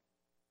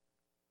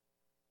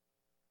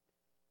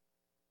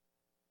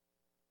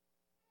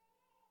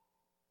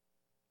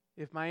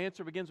 If my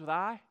answer begins with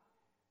I,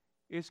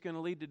 it's going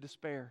to lead to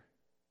despair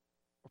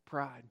or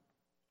pride.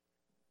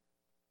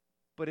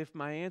 But if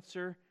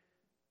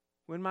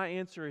when my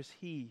answer is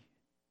He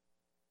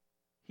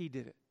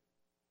did it.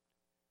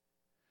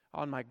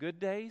 On my good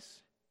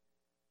days,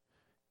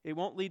 it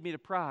won't lead me to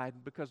pride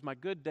because my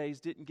good days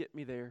didn't get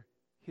me there.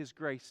 His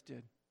grace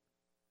did.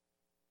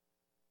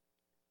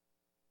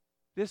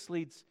 This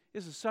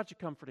is such a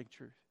comforting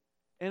truth.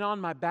 And on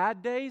my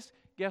bad days,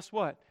 guess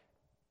what?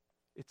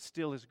 It's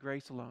still His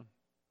grace alone.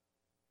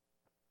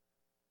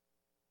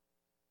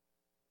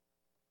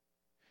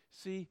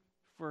 See,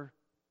 for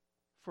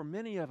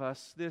many of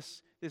us,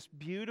 this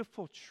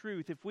beautiful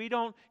truth, if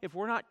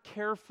we're not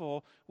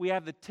careful, we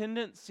have the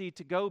tendency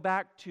to go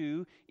back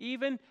to,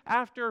 even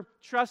after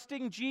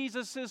trusting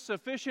Jesus'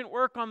 sufficient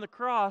work on the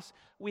cross,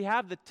 we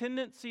have the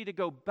tendency to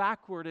go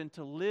backward and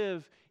to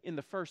live in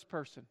the first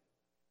person.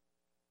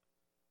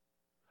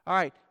 All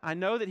right, I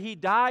know that He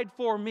died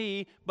for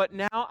me, but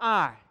now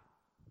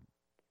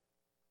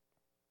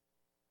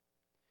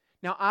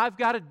I've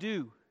got to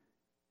do,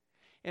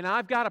 and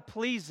I've got to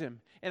please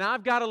Him, and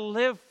I've got to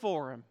live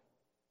for Him.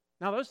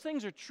 Now, those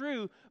things are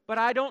true, but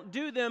I don't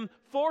do them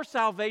for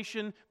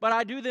salvation, but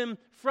I do them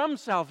from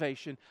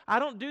salvation. I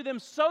don't do them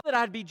so that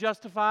I'd be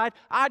justified.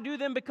 I do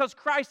them because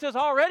Christ has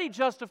already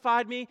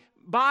justified me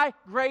by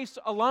grace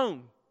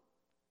alone.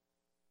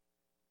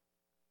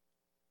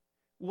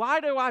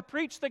 Why do I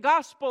preach the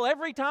gospel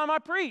every time I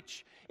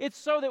preach? It's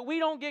so that we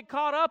don't get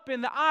caught up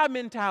in the I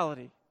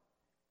mentality.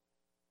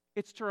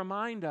 It's to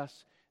remind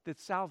us that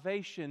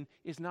salvation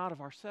is not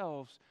of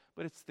ourselves,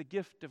 but it's the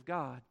gift of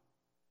God.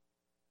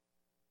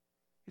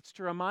 It's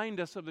to remind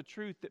us of the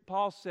truth that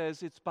Paul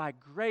says it's by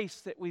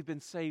grace that we've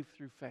been saved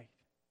through faith.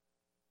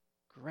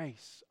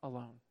 Grace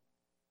alone.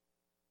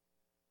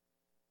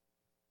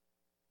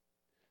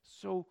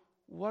 So,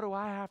 what do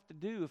I have to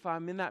do if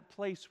I'm in that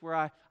place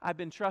where I've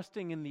been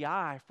trusting in the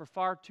I for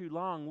far too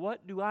long?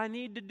 What do I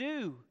need to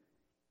do?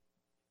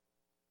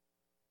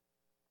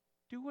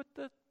 Do what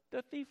the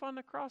thief on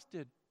the cross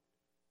did.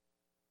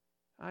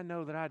 I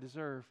know that I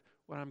deserve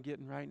what I'm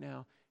getting right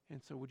now.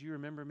 And so would you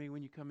remember me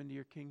when you come into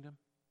your kingdom?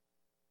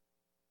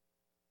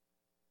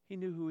 He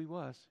knew who He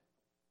was.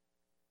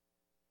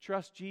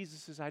 Trust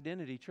Jesus'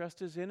 identity. Trust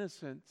His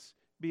innocence.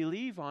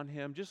 Believe on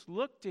Him. Just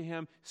look to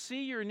Him.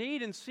 See your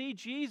need and see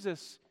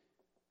Jesus.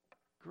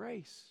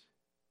 Grace.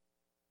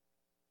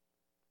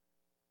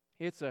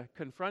 It's a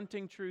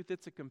confronting truth.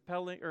 It's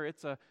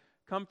a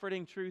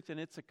comforting truth, and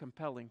it's a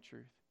compelling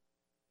truth.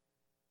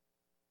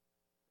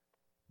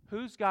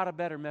 Who's got a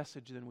better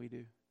message than we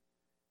do?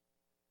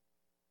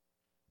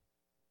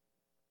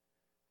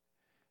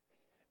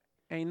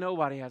 Ain't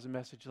nobody has a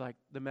message like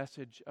the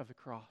message of the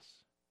cross.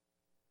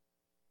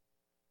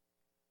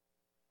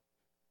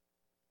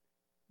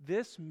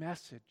 This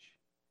message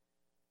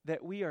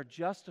that we are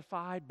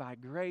justified by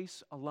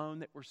grace alone,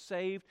 that we're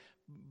saved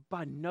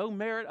by no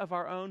merit of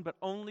our own, but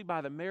only by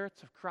the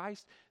merits of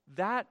Christ,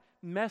 that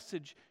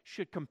message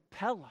should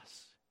compel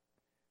us.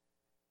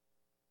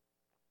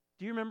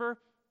 Do you remember?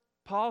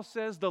 Paul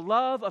says, the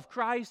love of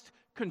Christ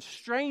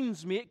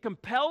constrains me, it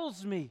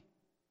compels me.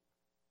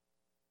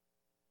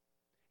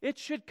 It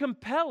should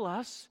compel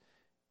us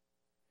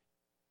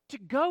to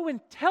go and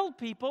tell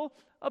people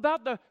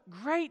about the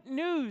great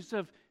news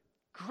of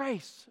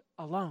grace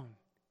alone.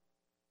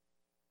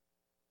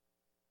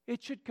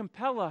 It should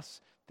compel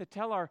us to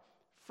tell our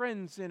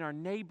friends and our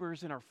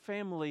neighbors and our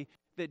family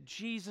that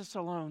Jesus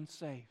alone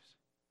saves.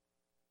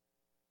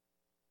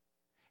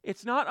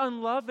 It's not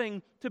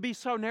unloving to be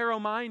so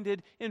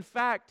narrow-minded. In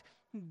fact,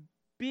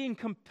 being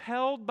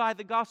compelled by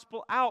the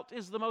gospel out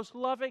is the most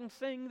loving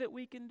thing that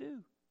we can do.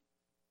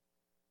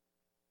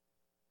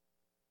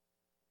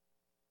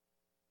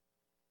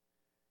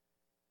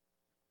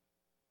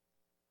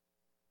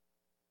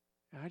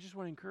 And I just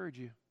want to encourage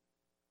you.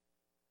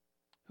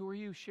 Who are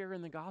you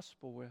sharing the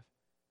gospel with?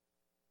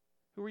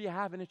 Who are you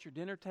having at your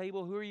dinner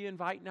table? Who are you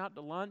inviting out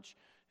to lunch?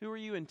 Who are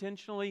you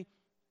intentionally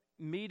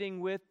meeting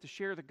with to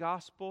share the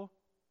gospel?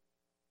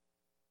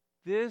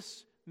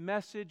 This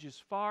message is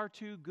far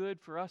too good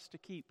for us to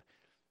keep.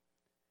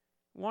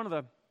 One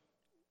of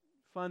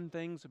fun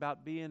things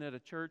about being at a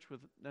church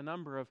with a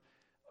number of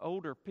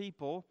older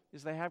people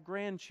is they have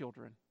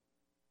grandchildren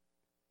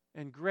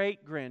and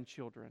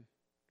great-grandchildren.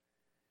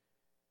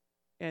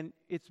 And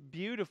it's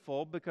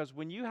beautiful because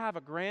when you have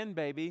a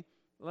grandbaby,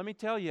 let me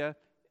tell you,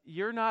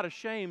 you're not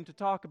ashamed to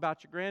talk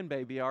about your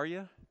grandbaby, are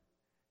you?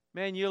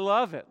 Man, you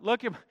love it.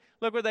 Look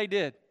what they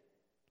did.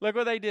 Look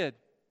what they did.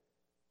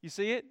 You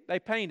see it? They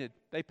painted.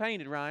 They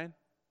painted, Ryan.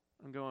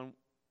 I'm going,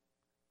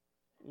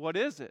 what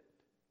is it?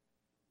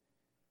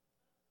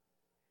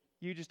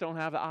 You just don't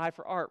have the eye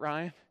for art,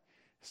 Ryan.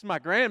 This is my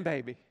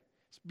grandbaby.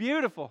 It's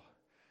beautiful.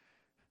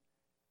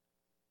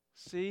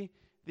 See,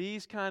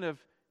 these kind of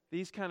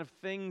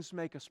things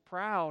make us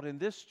proud, and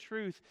this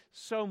truth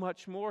so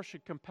much more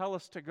should compel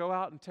us to go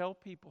out and tell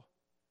people.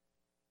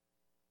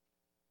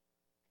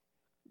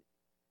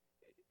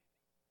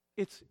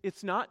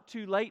 It's not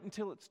too late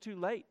until it's too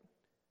late.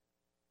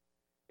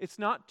 It's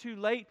not too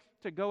late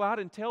to go out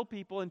and tell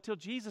people until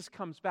Jesus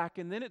comes back,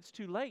 and then it's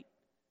too late.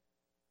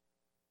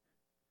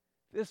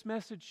 This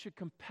message should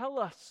compel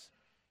us.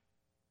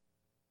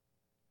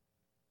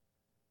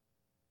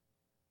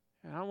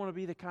 And I want to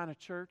be the kind of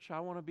church, I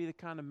want to be the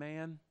kind of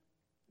man,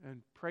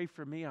 and pray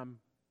for me. I'm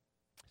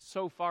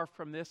so far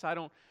from this. I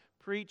don't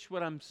preach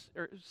what I'm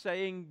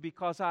saying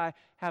because I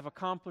have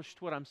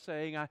accomplished what I'm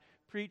saying. I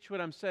preach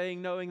what I'm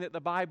saying knowing that the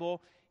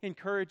Bible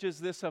encourages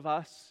this of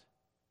us,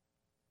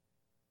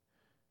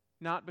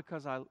 not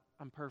because I'm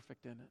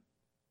perfect in it.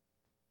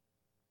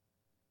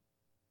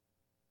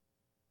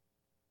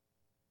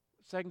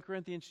 2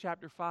 Corinthians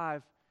chapter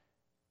 5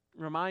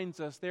 reminds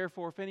us,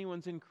 therefore, if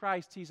anyone's in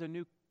Christ, he's a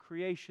new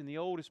creation. The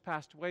old has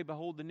passed away.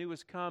 Behold, the new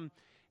has come.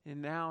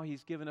 And now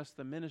He's given us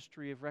the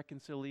ministry of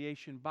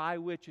reconciliation, by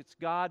which it's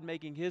God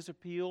making His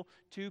appeal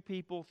to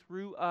people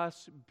through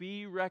us.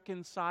 Be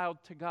reconciled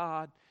to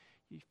God,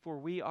 for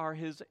we are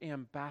His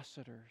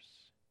ambassadors.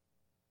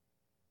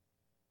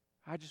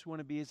 I just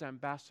want to be His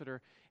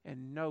ambassador,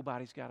 and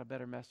nobody's got a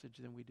better message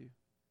than we do.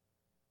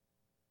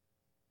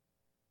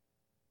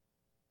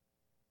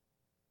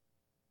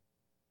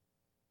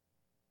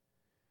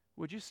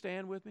 Would you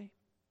stand with me?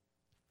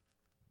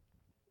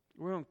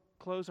 We're going to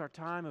close our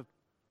time of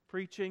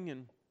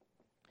preaching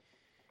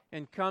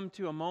and come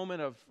to a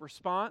moment of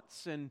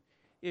response. And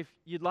if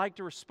you'd like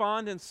to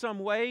respond in some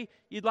way,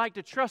 you'd like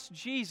to trust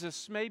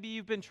Jesus. Maybe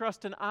you've been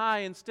trusting I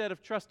instead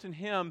of trusting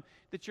Him,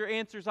 that your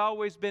answer's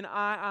always been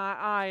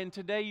I, and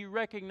today you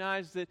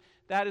recognize that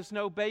that is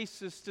no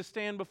basis to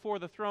stand before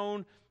the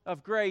throne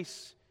of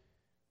grace,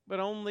 but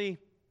only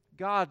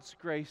God's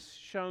grace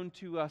shown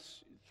to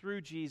us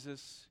through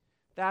Jesus.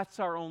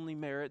 That's our only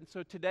merit. And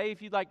so today, if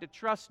you'd like to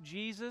trust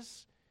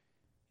Jesus,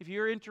 if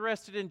you're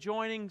interested in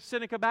joining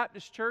Seneca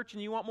Baptist Church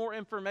and you want more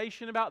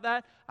information about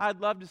that,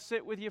 I'd love to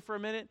sit with you for a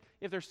minute.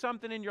 If there's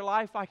something in your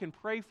life I can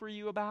pray for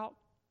you about,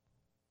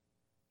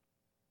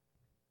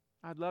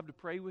 I'd love to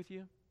pray with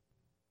you.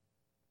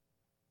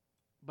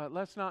 But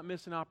let's not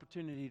miss an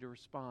opportunity to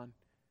respond.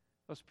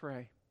 Let's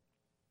pray.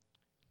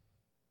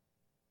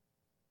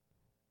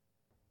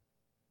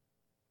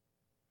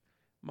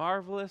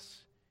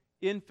 Marvelous,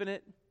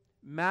 infinite,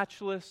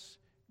 matchless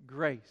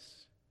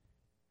grace,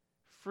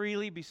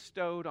 freely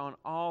bestowed on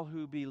all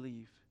who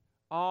believe,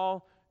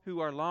 all who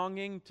are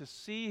longing to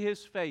see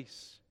His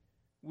face.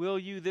 Will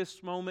you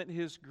this moment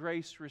His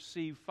grace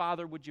receive?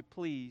 Father, would you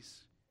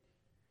please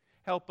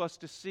help us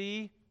to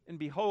see and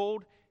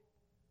behold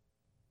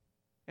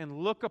and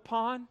look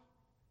upon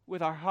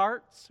with our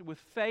hearts, with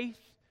faith,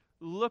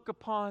 look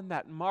upon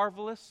that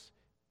marvelous,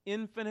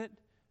 infinite,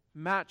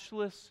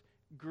 matchless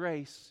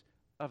grace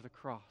of the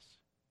cross.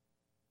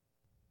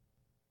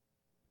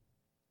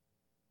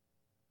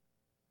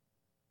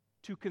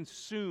 To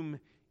consume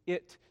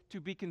it,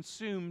 to be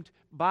consumed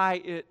by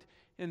it,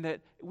 and that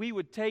we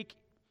would take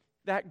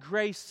that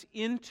grace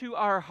into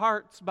our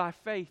hearts by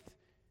faith,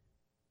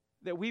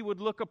 that we would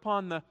look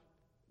upon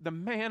the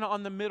man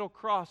on the middle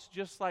cross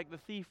just like the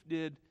thief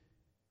did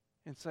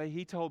and say,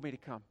 He told me to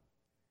come.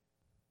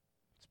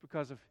 It's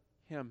because of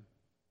Him.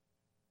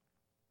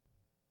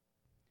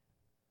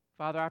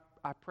 Father,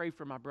 I pray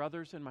for my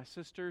brothers and my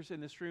sisters in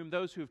this room,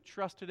 those who have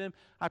trusted Him.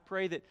 I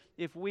pray that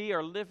if we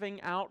are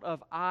living out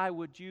of I,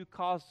 would You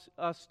cause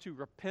us to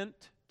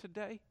repent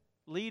today?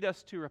 Lead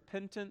us to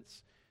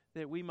repentance,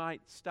 that we might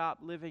stop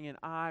living in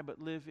I,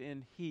 but live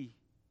in He.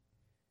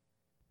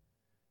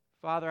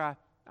 Father,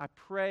 I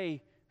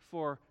pray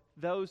for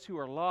those who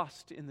are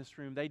lost in this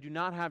room. They do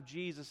not have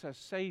Jesus as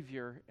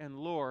Savior and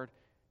Lord,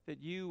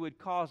 that You would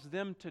cause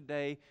them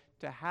today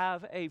to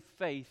have a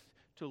faith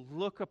to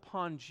look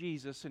upon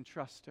Jesus and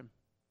trust Him.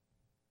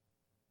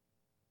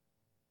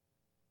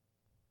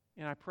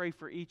 And I pray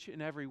for each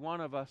and every one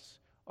of us,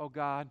 oh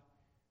God,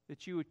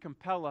 that You would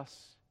compel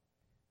us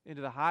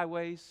into the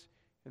highways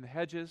and the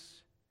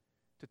hedges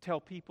to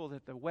tell people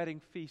that the wedding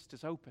feast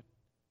is open.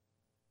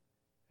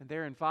 And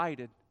they're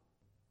invited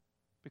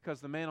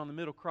because the man on the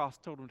middle cross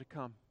told them to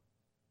come.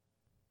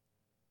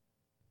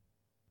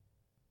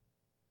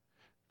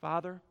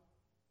 Father,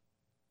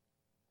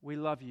 we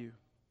love You.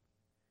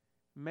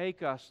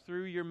 make us,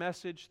 through your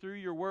message, through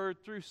your word,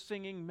 through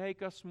singing,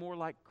 make us more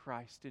like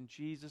Christ. In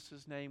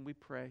Jesus' name we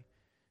pray.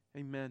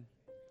 Amen.